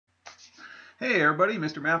Hey everybody,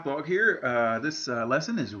 Mrmathblog here. This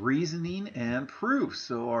lesson is reasoning and proof.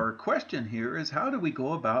 So our question here is, how do we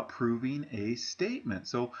go about proving a statement?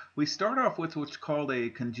 So we start off with what's called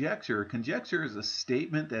a conjecture. A conjecture is a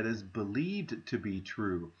statement that is believed to be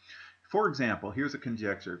true. For example, here's a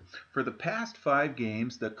conjecture. For the past 5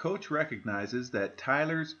 games, the coach recognizes that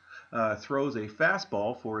Tyler's throws a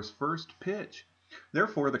fastball for his first pitch.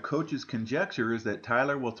 Therefore, the coach's conjecture is that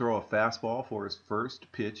Tyler will throw a fastball for his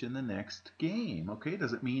first pitch in the next game. Okay,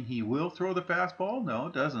 does it mean he will throw the fastball? No,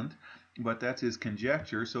 it doesn't. But that's his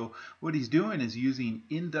conjecture. So what he's doing is using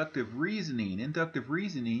inductive reasoning. Inductive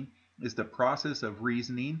reasoning is the process of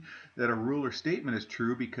reasoning that a rule or statement is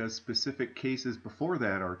true because specific cases before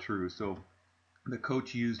that are true. So the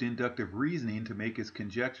coach used inductive reasoning to make his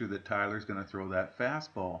conjecture that Tyler's going to throw that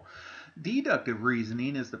fastball. Deductive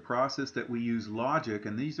reasoning is the process that we use logic,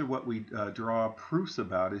 and these are what we draw proofs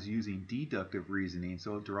about, is using deductive reasoning.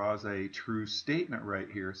 So it draws a true statement right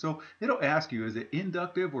here. So it'll ask you, is it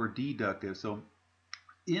inductive or deductive? So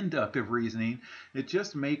inductive reasoning, it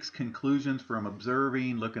just makes conclusions from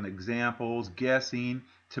observing, looking at examples, guessing,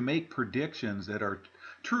 to make predictions that are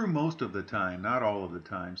true most of the time, not all of the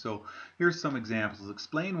time. So here's some examples.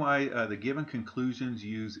 Explain why the given conclusions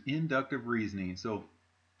use inductive reasoning. So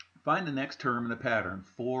find the next term in the pattern,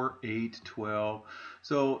 4, 8, 12.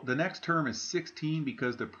 So the next term is 16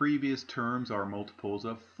 because the previous terms are multiples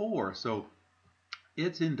of 4. So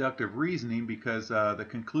it's inductive reasoning because the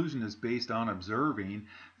conclusion is based on observing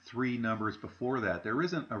 3 numbers before that. There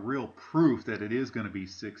isn't a real proof that it is going to be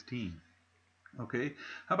 16. Okay,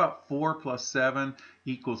 how about 4 plus 7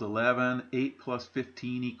 equals 11, 8 plus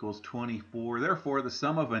 15 equals 24. Therefore, the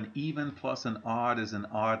sum of an even plus an odd is an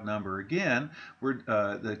odd number. Again,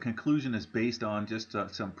 the conclusion is based on just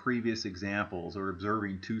some previous examples or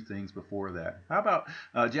observing 2 things before that. How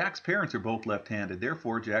about Jack's parents are both left-handed.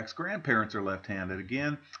 Therefore, Jack's grandparents are left-handed.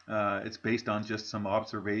 Again, it's based on just some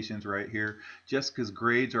observations right here. Jessica's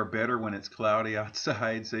grades are better when it's cloudy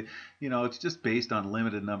outside. So, it's just based on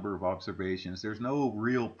limited number of observations. There's no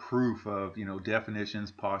real proof of,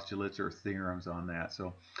 definitions, postulates, or theorems on that.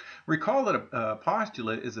 So recall that a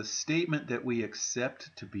postulate is a statement that we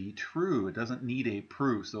accept to be true. It doesn't need a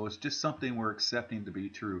proof, so it's just something we're accepting to be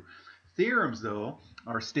true. Theorems, though,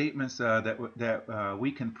 are statements that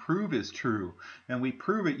we can prove is true, and we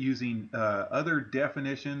prove it using other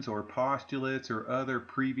definitions or postulates or other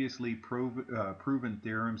previously proven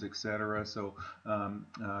theorems, etc. So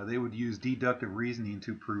they would use deductive reasoning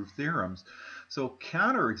to prove theorems. So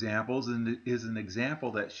counterexamples is an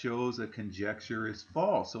example that shows a conjecture is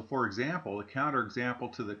false. So for example, a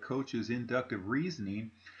counterexample to the coach's inductive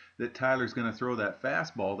reasoning that Tyler's going to throw that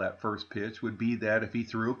fastball that first pitch would be that if he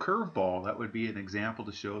threw a curveball, that would be an example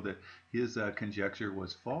to show that his conjecture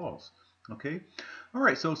was false. Okay, all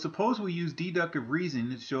right, so suppose we use deductive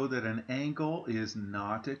reasoning to show that an angle is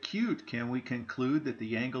not acute. Can we conclude that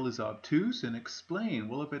the angle is obtuse and explain?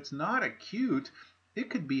 Well, if it's not acute,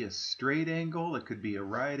 it could be a straight angle, it could be a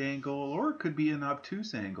right angle, or it could be an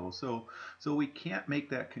obtuse angle. So we can't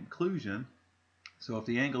make that conclusion. So if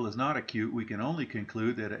the angle is not acute, we can only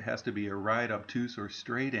conclude that it has to be a right, obtuse, or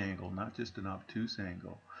straight angle, not just an obtuse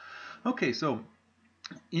angle. Okay, so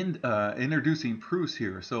introducing proofs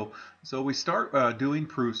here. So we start doing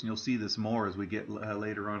proofs, and you'll see this more as we get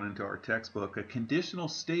later on into our textbook. A conditional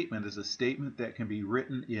statement is a statement that can be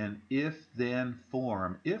written in if-then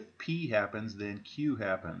form. If P happens, then Q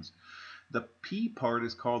happens. The P part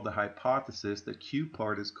is called the hypothesis. The Q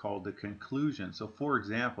part is called the conclusion. So for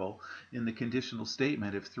example, in the conditional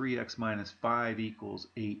statement, if 3x minus 5 equals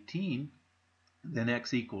 18, then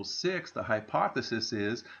x equals 6, the hypothesis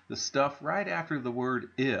is the stuff right after the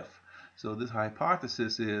word if. So this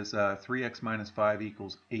hypothesis is 3x minus 5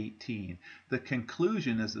 equals 18. The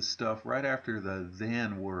conclusion is the stuff right after the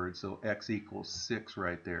then word, so x equals 6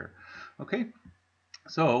 right there. Okay.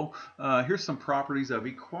 So here's some properties of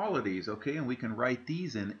equalities, okay, and we can write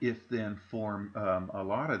these in if-then form, a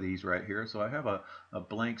lot of these right here. So I have a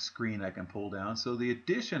blank screen I can pull down. So the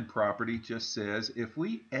addition property just says if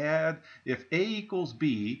A equals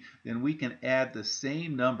B, then we can add the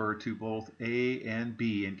same number to both A and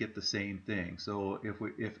B and get the same thing. So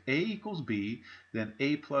if A equals B, then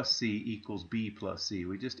A plus C equals B plus C.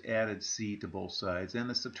 We just added C to both sides. And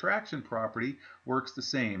the subtraction property works the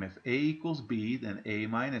same. If A equals B, then A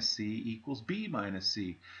minus C equals B minus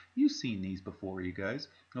C. You've seen these before, you guys.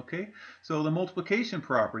 Okay, so the multiplication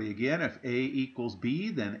property, again, if A equals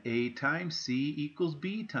B, then A times C equals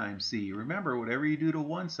B times C. Remember, whatever you do to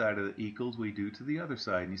one side of the equals, we do to the other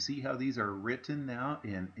side. And you see how these are written now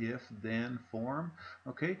in if-then form?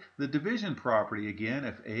 Okay, the division property, again,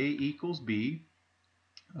 if A equals B,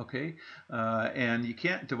 Okay, and you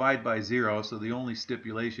can't divide by 0, so the only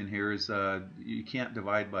stipulation here is you can't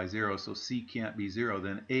divide by 0, so C can't be 0.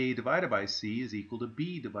 Then A divided by C is equal to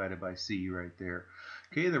B divided by C right there.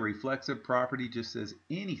 Okay, the reflexive property just says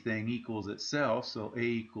anything equals itself, so A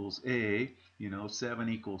equals A, 7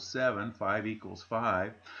 equals 7, 5 equals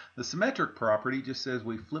 5. The symmetric property just says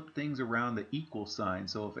we flip things around the equal sign,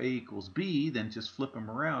 so if A equals B, then just flip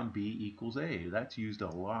them around, B equals A. That's used a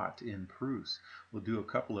lot in proofs. We'll do a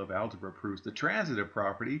couple of algebra proofs. The transitive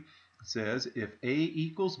property says if A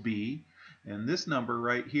equals B, and this number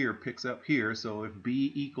right here picks up here, so if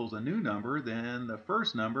B equals a new number, then the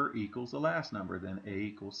first number equals the last number, then A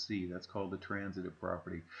equals C. That's called the transitive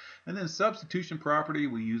property. And then substitution property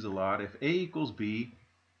we use a lot. If A equals B,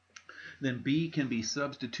 then B can be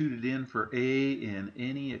substituted in for A in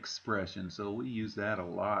any expression. So we use that a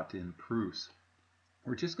lot in proofs.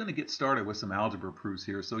 We're just going to get started with some algebra proofs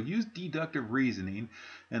here. So use deductive reasoning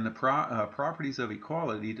and the properties of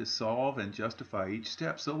equality to solve and justify each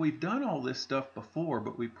step. So we've done all this stuff before,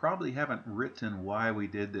 but we probably haven't written why we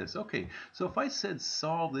did this. Okay, so if I said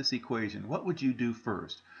solve this equation, what would you do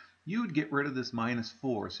first? You would get rid of this minus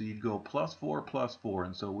 4, so you'd go plus 4 plus 4,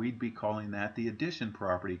 and so we'd be calling that the addition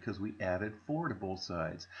property because we added 4 to both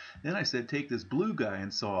sides. Then I said take this blue guy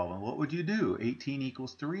and solve, and what would you do? 18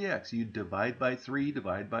 equals 3x. You'd divide by 3,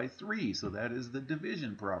 divide by 3, so that is the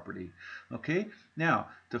division property. Okay, now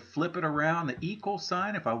to flip it around the equal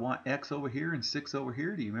sign, if I want x over here and 6 over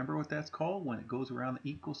here, do you remember what that's called when it goes around the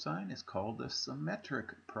equal sign? It's called the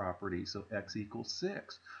symmetric property, so x equals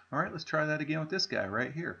 6. All right, let's try that again with this guy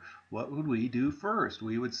right here. What would we do first?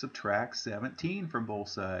 We would subtract 17 from both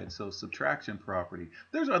sides, so subtraction property.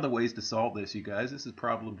 There's other ways to solve this, you guys. This is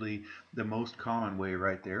probably the most common way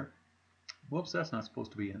right there. Whoops, that's not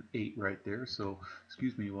supposed to be an 8 right there, so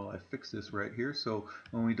excuse me while I fix this right here. So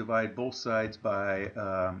when we divide both sides by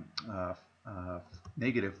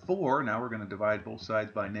negative 4, now we're going to divide both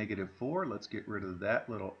sides by negative 4. Let's get rid of that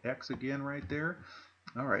little x again right there.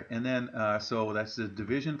 All right, and then so that's the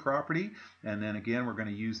division property, and then again we're going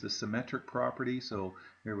to use the symmetric property. So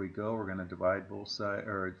here we go. We're going to divide both sides,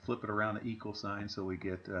 or flip it around the equal sign, so we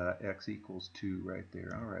get x equals 2 right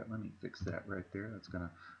there. All right, let me fix that right there. That's going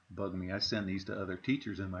to bug me. I send these to other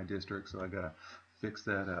teachers in my district, so I got to fix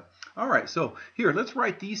that up. All right, so here, let's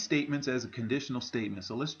write these statements as a conditional statement.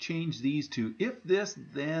 So let's change these to if this,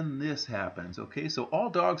 then this happens. Okay, so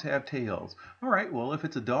all dogs have tails. All right, well, if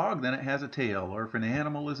it's a dog, then it has a tail. Or if an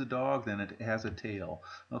animal is a dog, then it has a tail.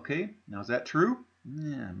 Okay, now is that true?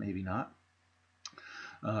 Yeah, maybe not.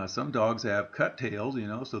 Some dogs have cut tails,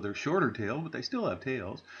 so they're shorter tailed, but they still have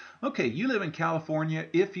tails. Okay, you live in California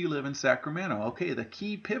if you live in Sacramento. Okay, the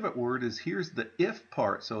key pivot word is here's the if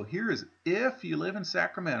part. So here is if you live in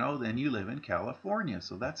Sacramento, then you live in California.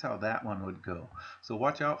 So that's how that one would go. So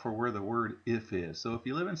watch out for where the word if is. So if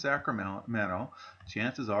you live in Sacramento,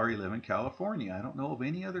 chances are you live in California. I don't know of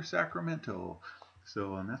any other Sacramento.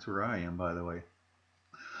 So that's where I am, by the way.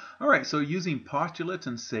 All right, so using postulates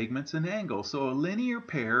and segments and angles. So a linear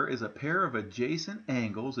pair is a pair of adjacent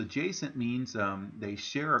angles. Adjacent means they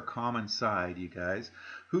share a common side, you guys,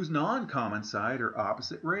 whose non-common side are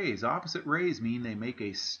opposite rays. Opposite rays mean they make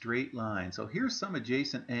a straight line. So here's some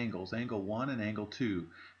adjacent angles, angle 1 and angle 2.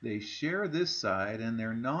 They share this side, and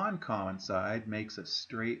their non-common side makes a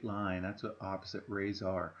straight line. That's what opposite rays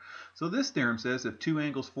are. So this theorem says if two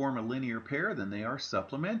angles form a linear pair, then they are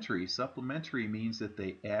supplementary. Supplementary means that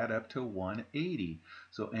they add up to 180.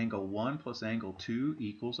 So angle 1 plus angle 2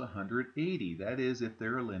 equals 180. That is if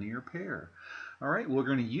they're a linear pair. All right, we're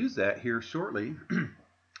going to use that here shortly.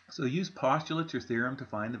 So use postulates or theorem to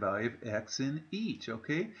find the value of x in each,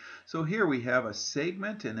 okay? So here we have a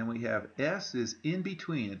segment, and then we have S is in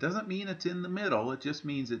between. It doesn't mean it's in the middle, it just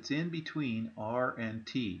means it's in between R and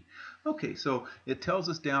T. Okay, so it tells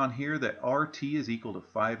us down here that RT is equal to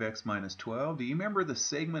 5x minus 12. Do you remember the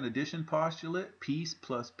segment addition postulate? Piece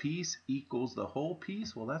plus piece equals the whole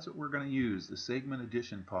piece? Well, that's what we're going to use, the segment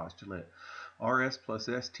addition postulate. RS plus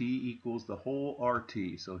ST equals the whole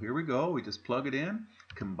RT. So here we go. We just plug it in,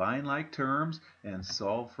 combine like terms, and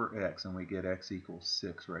solve for x, and we get x equals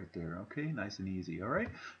 6 right there. Okay, nice and easy. All right,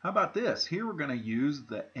 how about this? Here we're going to use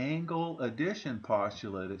the angle addition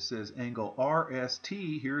postulate. It says angle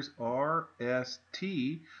RST. Here's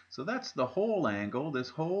RST. So that's the whole angle. This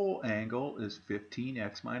whole angle is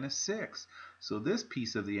 15x minus 6. So this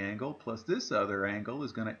piece of the angle plus this other angle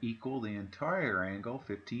is going to equal the entire angle,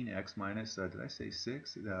 15x minus, did I say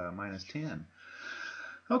 6? Minus 10.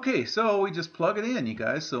 Okay, so we just plug it in, you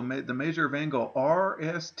guys. So the measure of angle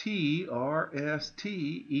RST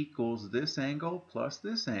equals this angle plus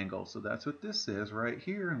this angle. So that's what this says right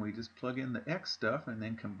here, and we just plug in the x stuff and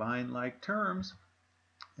then combine like terms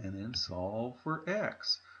and then solve for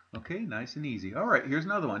x. Okay, nice and easy. All right, here's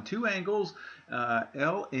another one. Two angles,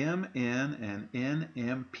 LMN and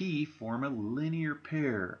NMP form a linear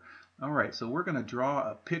pair. All right, so we're going to draw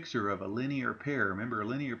a picture of a linear pair. Remember, a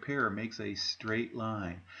linear pair makes a straight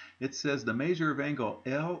line. It says the measure of angle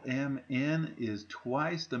LMN is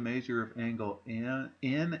twice the measure of angle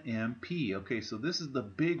NMP. Okay, so this is the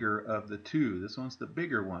bigger of the two. This one's the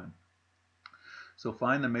bigger one. So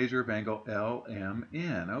find the measure of angle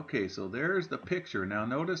LMN. Okay, so there's the picture. Now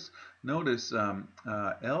notice LMN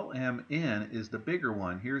is the bigger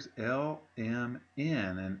one. Here's LMN,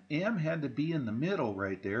 and M had to be in the middle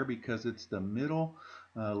right there because it's the middle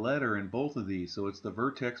letter in both of these. So it's the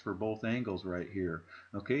vertex for both angles right here.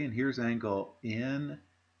 Okay, and here's angle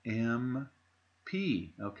NMP.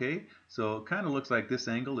 Okay, so it kind of looks like this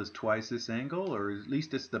angle is twice this angle, or at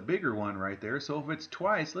least it's the bigger one right there. So if it's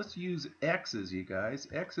twice, let's use x's, you guys.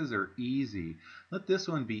 X's are easy. Let this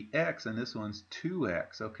one be x and this one's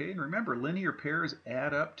 2x. Okay, and remember, linear pairs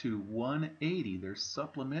add up to 180. They're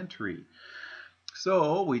supplementary.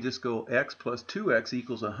 So we just go x plus 2x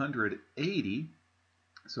equals 180.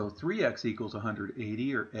 So 3x equals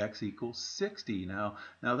 180, or x equals 60. Now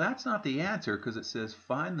that's not the answer because it says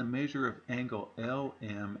find the measure of angle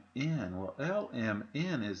LMN. Well,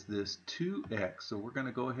 LMN is this 2x. So we're going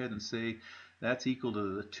to go ahead and say that's equal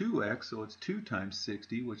to the 2x. So it's 2 times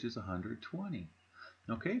 60, which is 120.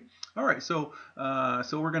 Okay. All right. So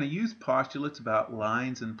we're going to use postulates about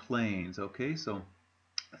lines and planes. Okay. So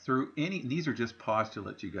these are just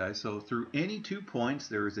postulates, you guys. So through any 2 points,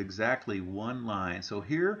 there is exactly one line. So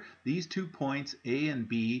here, these 2 points, A and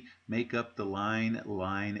B, make up the line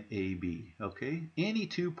AB. Okay? Any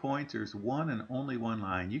 2 points, there's one and only one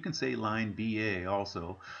line. You can say line BA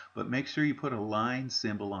also, but make sure you put a line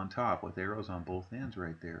symbol on top with arrows on both ends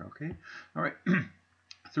right there. Okay? All right.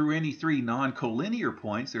 Through any 3 non-collinear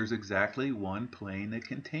points, there's exactly one plane that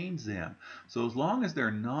contains them. So as long as they're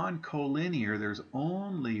non-collinear, there's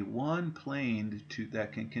only one plane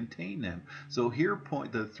that can contain them. So here,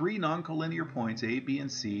 the 3 non-collinear points, A, B, and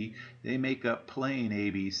C, they make up plane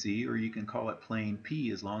ABC, or you can call it plane P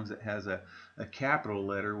as long as it has a capital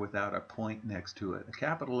letter without a point next to it. A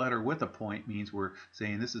capital letter with a point means we're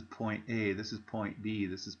saying this is point A, this is point B,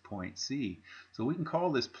 this is point C. So we can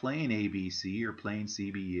call this plane ABC, or plane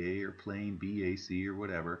CBA, or plane BAC, or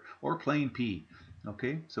whatever, or plane P.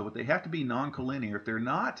 Okay, so they have to be non-collinear. If they're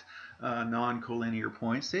not non-collinear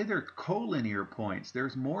points, say they're collinear points,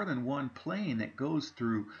 there's more than one plane that goes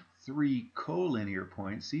through 3 collinear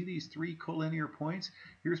points. See these 3 collinear points?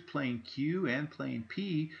 Here's plane Q and plane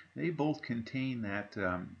P. They both contain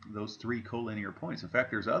those 3 collinear points. In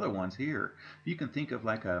fact, there's other ones here. You can think of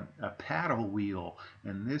like a paddle wheel,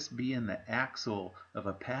 and this being the axle of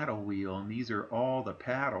a paddle wheel, and these are all the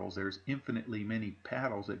paddles. There's infinitely many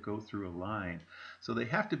paddles that go through a line. So they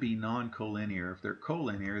have to be non-collinear. If they're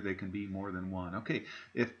collinear, they can be more than one. Okay,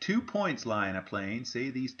 if 2 points lie in a plane,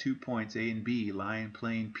 say these 2 points A and B lie in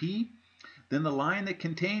plane P, then the line that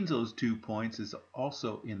contains those 2 points is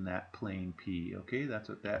also in that plane P. Okay, that's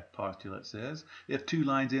what that postulate says. If 2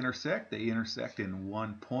 lines intersect, they intersect in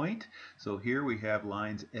 1 point. So here we have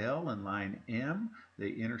lines L and line M. They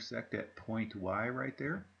intersect at point Y right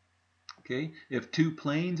there. Okay, if 2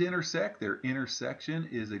 planes intersect, their intersection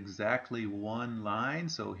is exactly one line.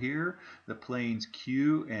 So here, the planes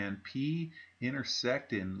Q and P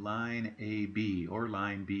intersect in line AB, or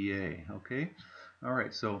line BA. Okay, all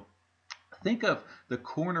right, so think of the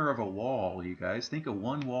corner of a wall, you guys. Think of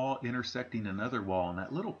one wall intersecting another wall, and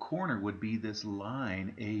that little corner would be this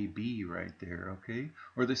line AB right there, okay?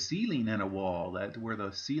 Or the ceiling in a wall, where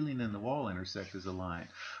the ceiling and the wall intersect is a line.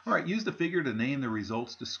 All right, use the figure to name the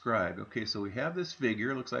results described. Okay, so we have this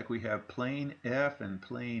figure. It looks like we have plane F and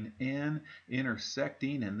plane N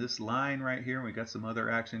intersecting, and this line right here, and we got some other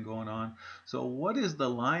action going on. So what is the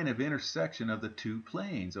line of intersection of the 2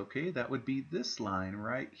 planes? Okay, that would be this line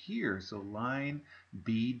right here. So line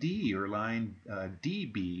BD, or line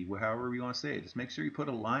DB, however you want to say it. Just make sure you put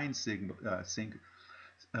a line symbol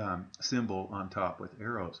on top with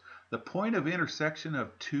arrows. The point of intersection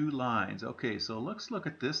of 2 lines. Okay, so let's look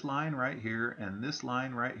at this line right here and this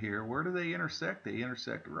line right here. Where do they intersect? They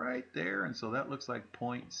intersect right there, and so that looks like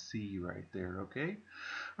point C right there, okay?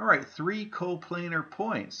 All right, 3 coplanar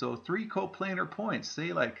points. So 3 coplanar points,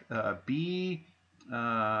 say like B,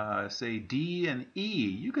 say D and E.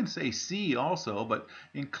 You can say C also, but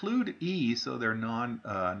include E so they're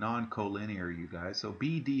non-collinear, you guys. So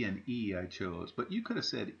B, D, and E I chose, but you could have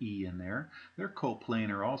said E in there. They're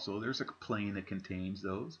coplanar also. There's a plane that contains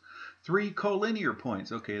those. 3 collinear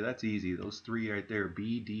points. Okay, that's easy. Those 3 right there,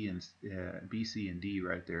 B, D, and B, C, and D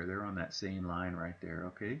right there. They're on that same line right there.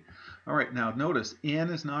 Okay. All right. Now notice N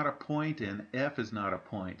is not a point and F is not a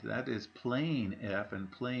point. That is plane F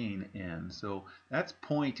and plane N. So that's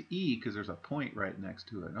point E because there's a point right next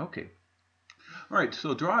to it. Okay. All right,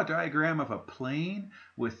 so draw a diagram of a plane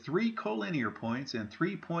with 3 collinear points and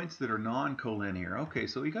 3 points that are non-collinear. Okay,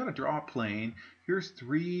 so we got to draw a plane. Here's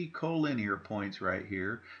 3 collinear points right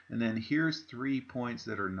here, and then here's 3 points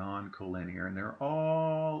that are non-collinear, and they're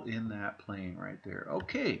all in that plane right there.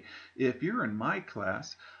 Okay, if you're in my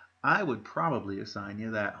class, I would probably assign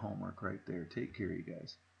you that homework right there. Take care, you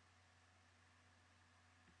guys.